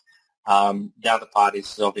options. The other part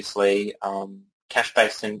is obviously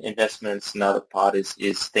cash-based investments. Another part is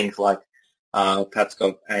things like Pat's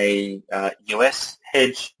got a US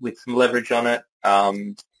hedge with some leverage on it.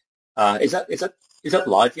 Is that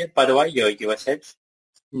live yet, by the way, your US hedge?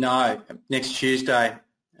 No, next Tuesday.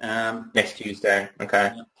 Next Tuesday,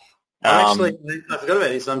 okay. I forgot about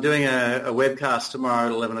this. I'm doing a webcast tomorrow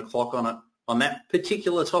at 11 o'clock on that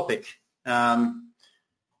particular topic.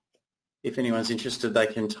 If anyone's interested, they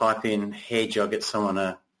can type in hedge. I'll get someone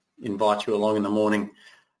to invite you along in the morning.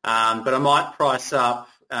 But I might price up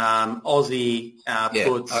Aussie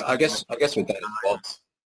puts. I guess with that as well.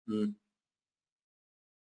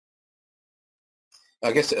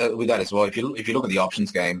 I guess with that as well, if you look at the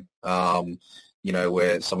options game,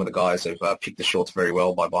 where some of the guys have picked the shorts very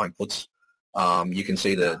well by buying puts, you can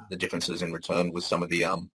see the differences in return with some of the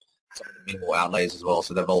minimal outlays as well.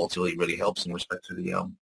 So the volatility really helps in respect to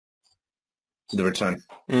the return.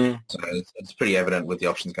 So it's pretty evident with the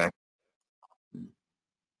options game.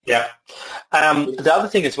 Yeah. The other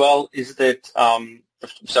thing as well is that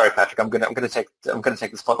sorry, Patrick, I'm gonna take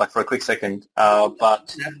the spotlight for a quick second.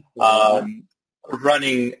 But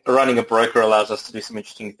running a broker allows us to do some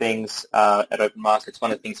interesting things at open markets.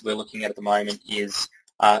 One of the things we're looking at the moment is,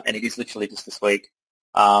 and it is literally just this week,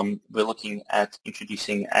 we're looking at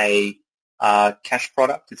introducing a cash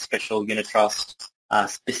product. It's special unit trust.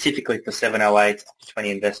 Specifically for 708 to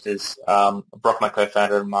 20 investors. Brock, my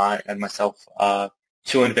co-founder, and myself are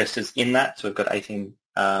two investors in that, so we've got 18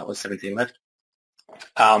 or 17 left.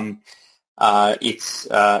 It's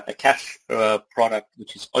a cash product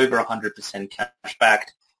which is over 100% cash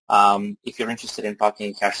backed. If you're interested in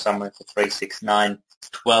parking cash somewhere for 3, 6, 9,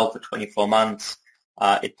 12 or 24 months,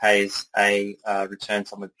 it pays a return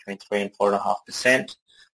somewhere between 3 and 4.5%.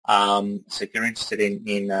 So if you're interested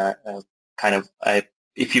in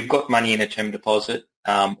if you've got money in a term deposit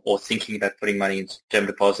or thinking about putting money in term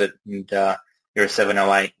deposit and you're a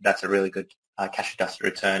 708, that's a really good cash-adjusted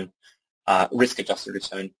return, risk-adjusted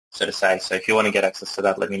return, so to say. So if you want to get access to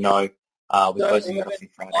that, let me know. We're closing that off on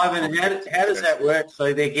Friday. Ivan, how does that work?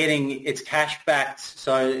 So they're getting, it's cash-backed,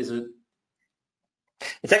 so is it?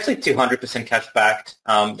 It's actually 200% cash-backed.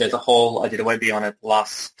 There's a whole, I did a webinar on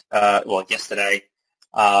it yesterday,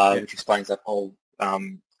 which explains that whole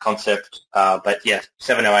concept, but yeah,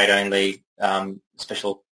 708 only,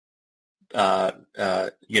 special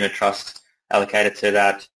unit trust allocated to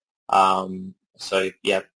that. So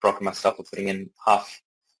yeah, Brock and myself are putting in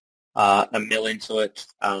 $500,000 into it,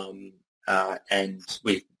 and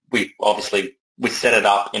we obviously set it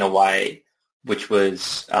up in a way which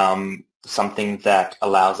was something that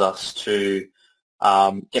allows us to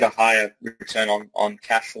get a higher return on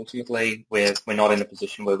cash. Ultimately, we're not in a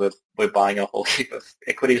position where we're buying a whole heap of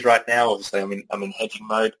equities right now. Obviously, I'm in hedging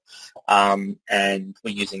mode, and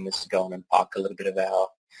we're using this to go on and park a little bit of our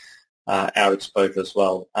exposure as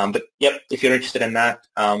well. But yep, if you're interested in that,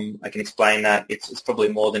 I can explain that. It's probably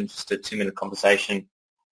more than just a 2-minute conversation,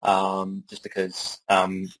 just because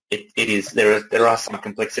it is there are some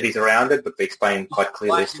complexities around it, but we explain quite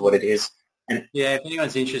clearly as to what it is. Yeah, if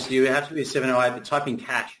anyone's interested, you have to be a 708, but type in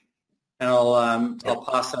cash, and I'll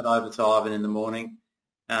pass that over to Ivan in the morning.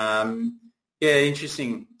 Yeah,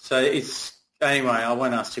 interesting. So it's anyway. I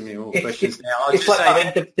won't ask too many more questions now. I'll just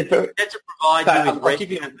say that to provide you with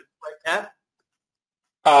recap.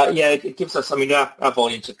 Yeah, it gives us. I mean, our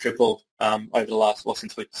volumes have tripled over the last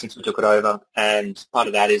since we took it over, and part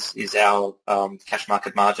of that is our cash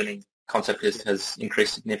market margining concept has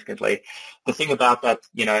increased significantly. The thing about that,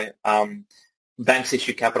 banks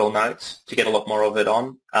issue capital notes to get a lot more of it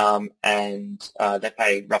on, and they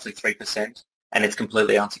pay roughly 3%, and it's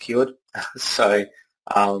completely unsecured. So,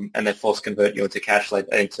 and they force convert you into cash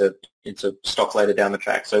into stock later down the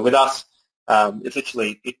track. So with us,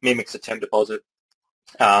 it mimics a term deposit,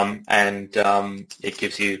 and it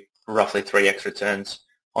gives you roughly 3x returns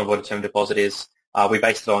on what a term deposit is. We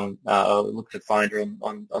based it on looked at Finder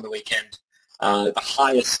on the weekend. The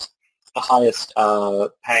highest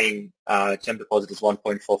paying term deposit is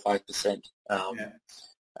 1.45%.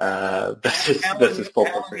 Versus 4%.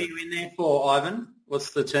 How long are you in there for, Ivan?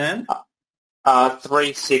 What's the term?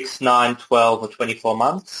 3, 6, 9, 12, or 24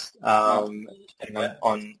 months. Depending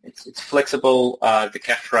on it's flexible. The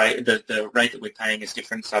cash rate, the rate that we're paying is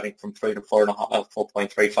different, starting from 3 to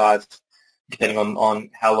 4.35, depending on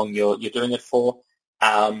how long you're doing it for.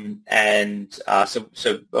 So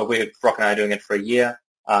Brock and I are doing it for a year.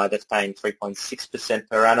 That's paying 3.6%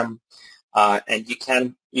 per annum, and you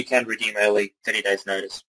can redeem early, 30 days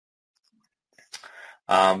notice.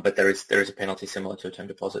 But there is a penalty similar to a term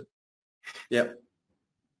deposit. Yep.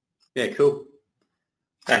 Yeah, cool.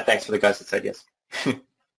 And thanks for the guys that said yes.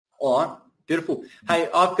 All right, beautiful. Hey,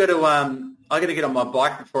 I got to get on my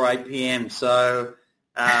bike before 8 p.m. So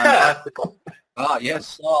I Ah,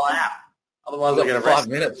 yes. Oh, out. Otherwise, We've I'll got get 5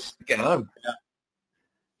 arrested. minutes to get home.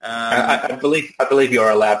 I believe you're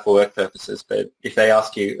allowed for work purposes, but if they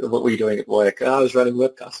ask you what were you doing at work, I was running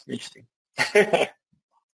webcasts. Interesting.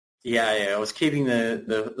 Yeah. I was keeping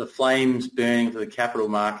the flames burning for the capital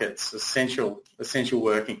markets. Essential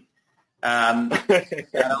working. Well,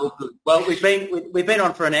 we've been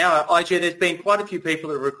on for an hour. IJ, there's been quite a few people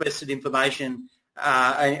that have requested information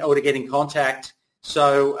or to get in contact.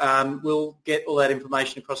 So we'll get all that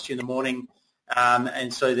information across to you in the morning,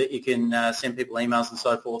 and so that you can send people emails and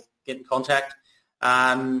so forth, get in contact.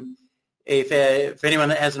 If anyone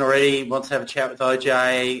that hasn't already wants to have a chat with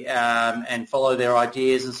OJ and follow their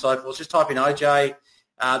ideas and so forth, just type in OJ.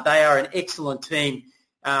 They are an excellent team.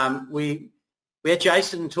 We had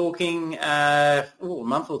Jason talking a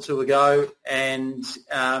month or two ago, and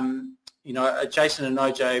Jason and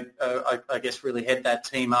OJ, I guess, really head that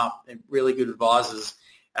team up. They're really good advisors.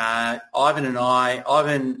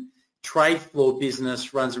 Ivan Trade Floor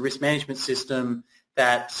Business runs a risk management system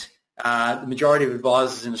that the majority of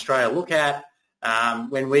advisors in Australia look at.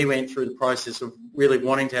 When we went through the process of really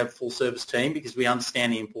wanting to have a full service team, because we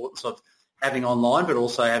understand the importance of having online, but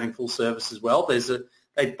also having full service as well.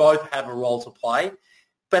 They both have a role to play.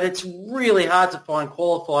 But it's really hard to find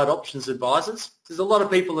qualified options advisors. There's a lot of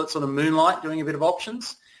people that sort of moonlight doing a bit of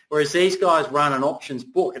options, whereas these guys run an options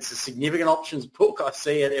book. It's a significant options book. I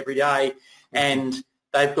see it every day. And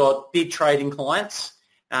they've got big trading clients,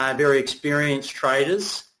 very experienced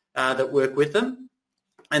traders that work with them.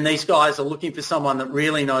 And these guys are looking for someone that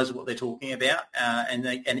really knows what they're talking about,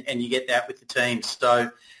 and you get that with the team.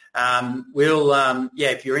 So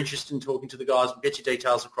if you're interested in talking to the guys, we'll get your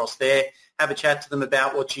details across there. Have a chat to them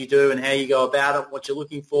about what you do and how you go about it, what you're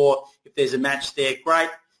looking for. If there's a match there, great.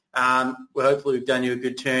 Hopefully we've done you a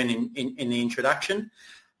good turn in the introduction.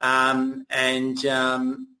 Otherwise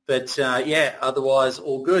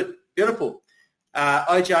all good. Beautiful.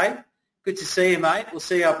 OJ, good to see you, mate. We'll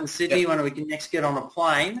see you up in Sydney when we can next get on a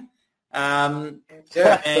plane. Maybe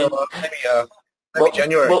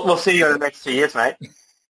January. We'll see you in the next 2 years, mate.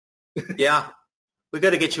 Yeah. We've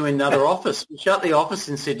got to get you in another office. We shut the office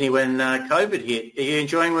in Sydney when COVID hit. Are you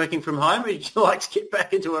enjoying working from home, or would you like to get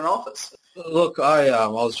back into an office? Look, I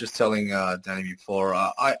was just telling Danny before.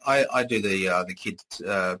 I do the kids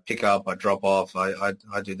pick up, I drop off. I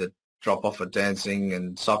do the drop off at dancing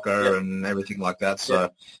and soccer and everything like that. So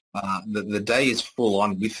the day is full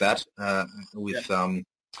on with that.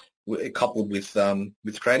 Coupled with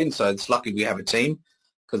trading. So it's lucky we have a team,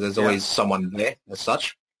 because there's always someone there as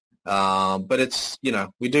such. But it's,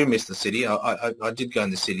 we do miss the city. I did go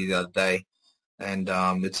in the city the other day, and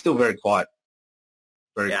it's still very quiet,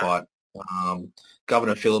 quiet.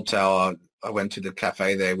 Governor Phillip Tower, I went to the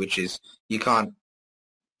cafe there, which is, you can't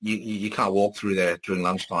walk through there during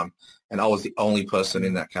lunchtime, and I was the only person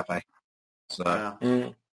in that cafe.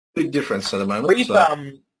 So big difference at the moment.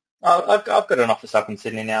 I've got an office up in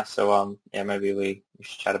Sydney now, so maybe we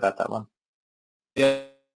should chat about that one. Yeah.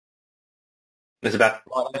 It's about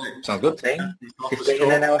sounds good. Thank you guys for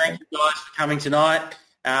coming tonight.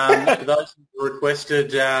 For those who requested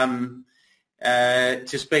to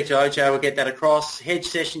speak to OJ, we'll get that across. Hedge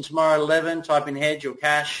session tomorrow at 11. Type in hedge or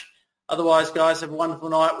cash. Otherwise, guys, have a wonderful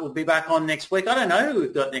night. We'll be back on next week. I don't know who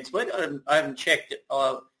we've got next week. I haven't checked it.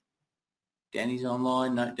 Danny's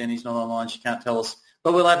online. No, Danny's not online. She can't tell us.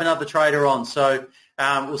 But we'll have another trader on. So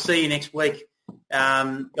we'll see you next week.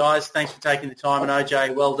 Guys, thanks for taking the time. And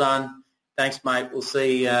OJ, well done. Thanks, mate. We'll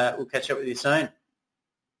see. We'll catch up with you soon.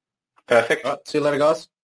 Perfect. All right, see you later, guys.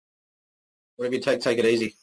 Whatever you take it easy.